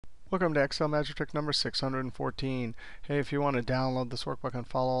Welcome to Excel Magic Trick number 614. Hey, if you want to download this workbook and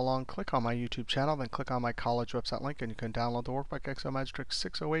follow along, click on my YouTube channel, then click on my college website link, and you can download the workbook Excel Magic Trick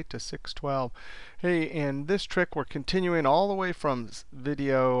 608 to 612. Hey, in this trick, we're continuing all the way from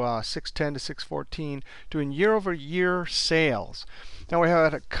video 610 to 614, doing year-over-year sales. Now, we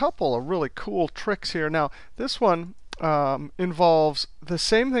had a couple of really cool tricks here. Now, this one involves the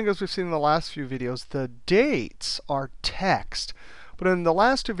same thing as we've seen in the last few videos. The dates are text. But in the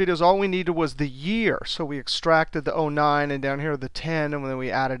last two videos, all we needed was the year. So we extracted the 09 and down here the 10, and then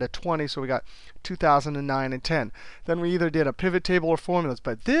we added a 20. So we got 2009 and 10. Then we either did a pivot table or formulas.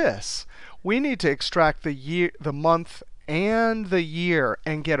 But this, we need to extract the year, the month, and the year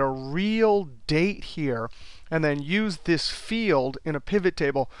and get a real date here, and then use this field in a pivot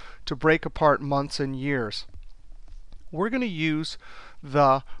table to break apart months and years. We're going to use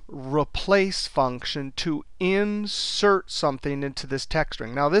the replace function to insert something into this text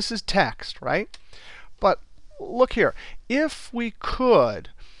string. Now, this is text, right? But look here. If we could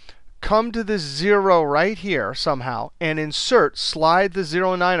come to this 0 right here somehow and insert, slide the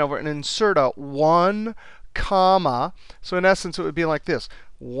 0 and 9 over and insert a 1, comma. So in essence, it would be like this.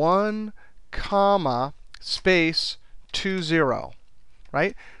 1, comma, space, 2, 0,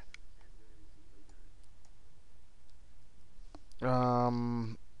 right?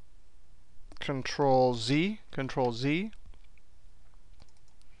 Control Z, Control Z.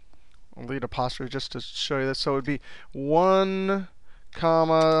 I'll leave apostrophe just to show you this. So it would be 1,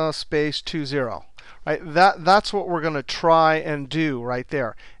 comma, space, 2, 0. Right? That's what we're going to try and do right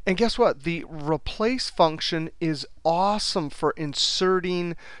there. And guess what? The replace function is awesome for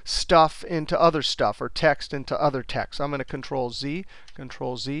inserting stuff into other stuff or text into other text. I'm going to Control Z,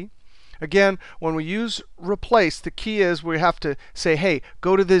 Control Z. Again, when we use replace, the key is we have to say, hey,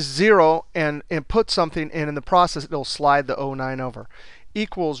 go to this 0 and put something in the process, it'll slide the 09 over.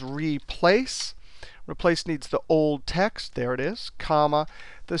 Equals replace. Replace needs the old text. There it is, comma.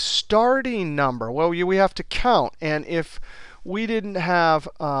 The starting number, well, we have to count. And if we didn't have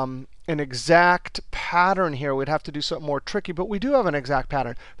an exact pattern here, we'd have to do something more tricky. But we do have an exact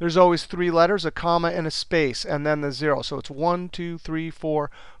pattern. There's always 3 letters, a comma, and a space, and then the 0. So it's 1, 2, 3,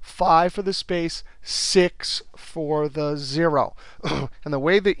 4, 5 for the space, 6 for the 0. And the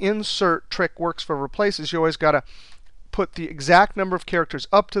way the insert trick works for replace is you always got to put the exact number of characters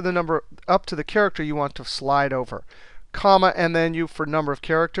up to the character you want to slide over. Comma, and then you, for number of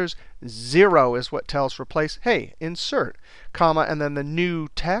characters, 0 is what tells replace, hey, insert. Comma, and then the new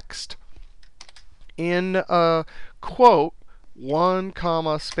text in a quote, 1,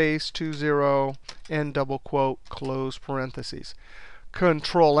 comma, space, 2, 0, and double quote, close parentheses.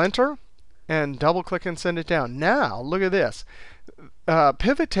 Control Enter, and double click and send it down. Now, look at this.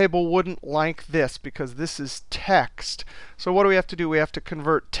 Pivot table wouldn't like this because this is text. So what do we have to do? We have to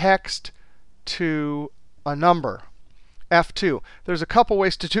convert text to a number. F2. There's a couple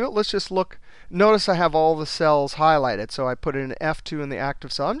ways to do it. Let's just look. Notice I have all the cells highlighted. So I put in F2 in the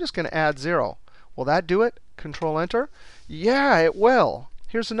active cell. I'm just going to add 0. Will that do it? Control Enter. Yeah, it will.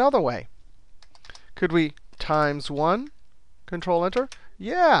 Here's another way. Could we times 1? Control Enter.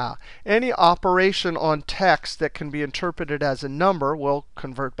 Yeah. Any operation on text that can be interpreted as a number will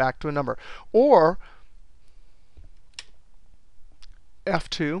convert back to a number. Or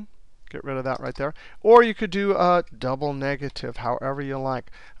F2. Get rid of that right there. Or you could do a double negative, however you like.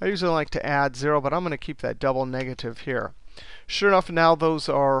 I usually like to add 0, but I'm going to keep that double negative here. Sure enough, now those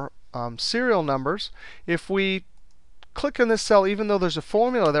are serial numbers. If we click on this cell, even though there's a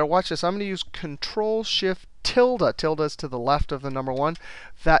formula there, watch this. I'm going to use Control Shift tilde. Tilde is to the left of the number 1.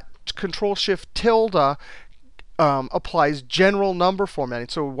 That Control Shift tilde applies general number formatting.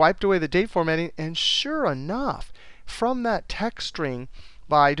 So we wiped away the date formatting, and sure enough, from that text string,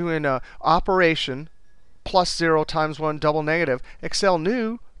 by doing an operation, plus 0 times 1 double negative, Excel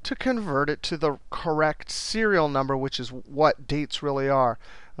knew to convert it to the correct serial number, which is what dates really are.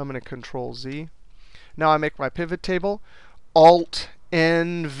 I'm going to Control Z. Now I make my pivot table, Alt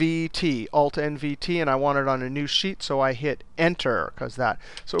NVT, Alt NVT, and I want it on a new sheet, so I hit Enter because that.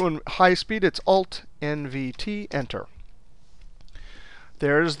 So in high speed, it's Alt NVT, Enter.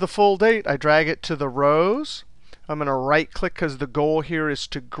 There's the full date. I drag it to the rows. I'm going to right click because the goal here is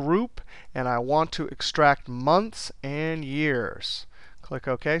to group, and I want to extract months and years. Click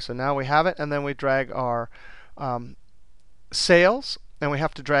OK. So now we have it, and then we drag our sales, and we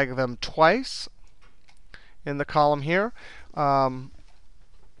have to drag them twice in the column here. And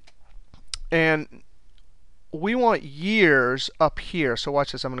we want years up here. So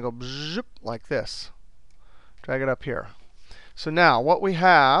watch this. I'm going to go zip like this. Drag it up here. So now what we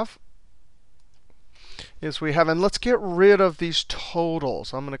have is we have, and let's get rid of these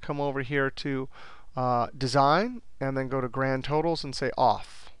totals. I'm going to come over here to design and then go to grand totals and say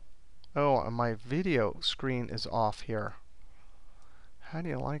off. Oh, and my video screen is off here. How do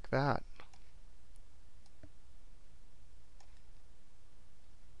you like that?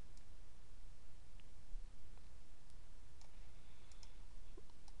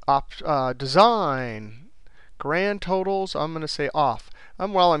 Design, grand totals, I'm going to say off.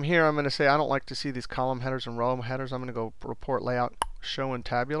 While I'm here, I'm going to say I don't like to see these column headers and row headers. I'm going to go report layout, show in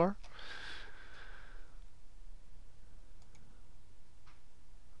tabular.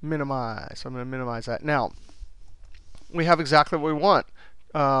 Minimize. I'm going to minimize that. Now, we have exactly what we want.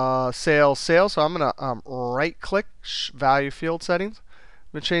 Sales. So I'm going to right-click value field settings.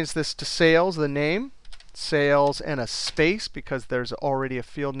 I'm going to change this to sales, the name. Sales and a space because there's already a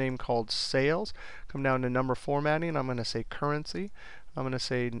field name called sales. Come down to number formatting. I'm going to say currency. I'm going to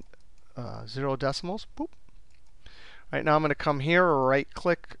say 0 decimals. Boop. Right now I'm going to come here,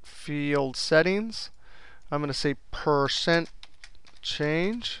 right-click field settings. I'm going to say percent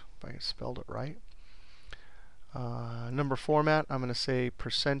change, if I spelled it right. Number format, I'm going to say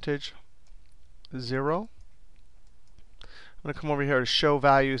percentage 0. I'm going to come over here to show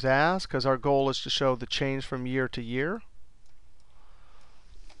values as, because our goal is to show the change from year to year.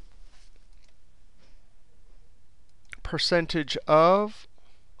 Percentage of,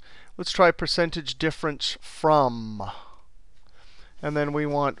 let's try percentage difference from. And then we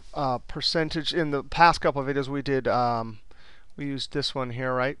want percentage. In the past couple of videos we did, we used this one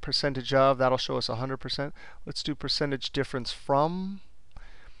here, right? Percentage of, that'll show us 100%. Let's do percentage difference from.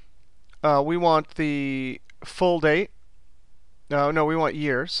 We want the full date. No, we want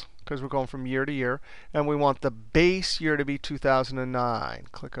years because we're going from year to year. And we want the base year to be 2009.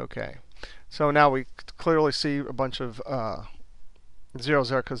 Click OK. So now we clearly see a bunch of zeros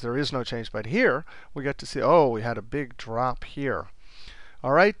there because there is no change. But here we get to see, oh, we had a big drop here.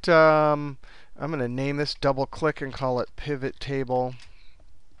 All right, I'm going to name this, double click and call it pivot table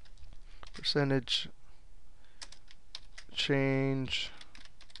percentage change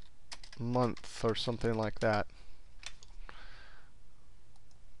month or something like that.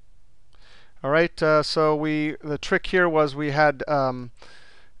 All right, so the trick here was we had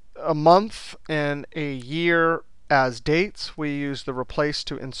a month and a year as dates. We used the replace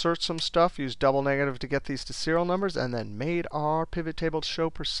to insert some stuff, used double negative to get these to serial numbers, and then made our pivot table to show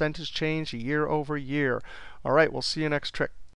percentage change year over year. All right, we'll see you next trick.